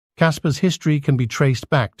Kaspa's history can be traced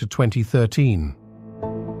back to 2013.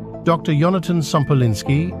 Dr. Yonatan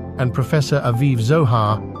Sompolinsky and Professor Aviv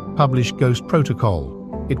Zohar published Ghost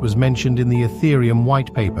Protocol. It was mentioned in the Ethereum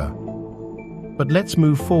white paper. But let's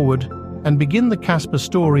move forward and begin the Kaspa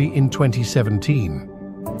story in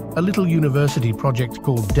 2017. A little university project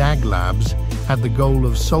called DAG Labs had the goal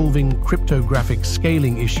of solving cryptographic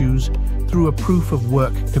scaling issues through a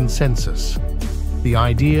proof-of-work consensus. The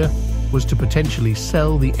idea was to potentially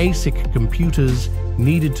sell the ASIC computers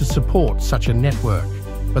needed to support such a network.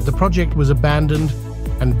 But the project was abandoned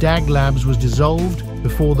and DAG Labs was dissolved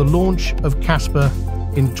before the launch of Kaspa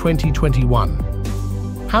in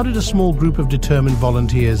 2021. How did a small group of determined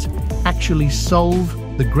volunteers actually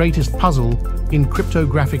solve the greatest puzzle in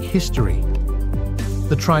cryptographic history?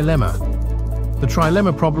 The trilemma. The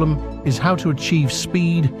trilemma problem is how to achieve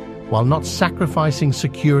speed while not sacrificing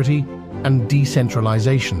security and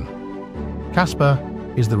decentralization. Kaspa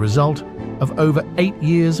is the result of over 8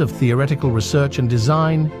 years of theoretical research and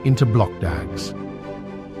design into blockDAGs.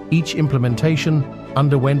 Each implementation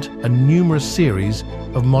underwent a numerous series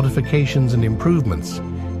of modifications and improvements,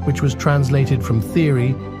 which was translated from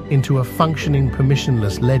theory into a functioning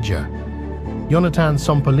permissionless ledger. Yonatan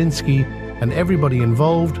Sompolinsky and everybody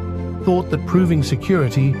involved thought that proving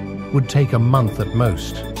security would take a month at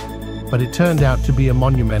most. But it turned out to be a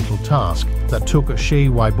monumental task that took Shea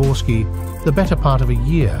Wyborski the better part of a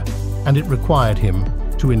year, and it required him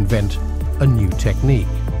to invent a new technique.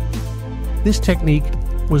 This technique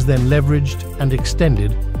was then leveraged and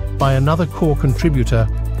extended by another core contributor,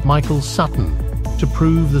 Michael Sutton, to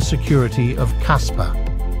prove the security of Kaspa.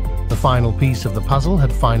 The final piece of the puzzle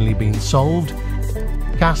had finally been solved.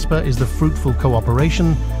 Kaspa is the fruitful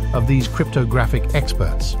cooperation of these cryptographic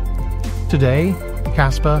experts. Today,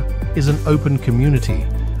 Kaspa is an open community,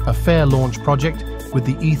 a fair launch project with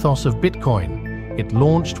the ethos of Bitcoin. It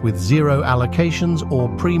launched with zero allocations or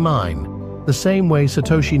pre-mine, the same way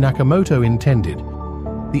Satoshi Nakamoto intended.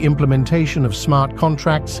 The implementation of smart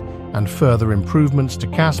contracts and further improvements to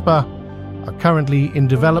Kaspa are currently in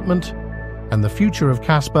development, and the future of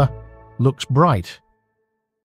Kaspa looks bright.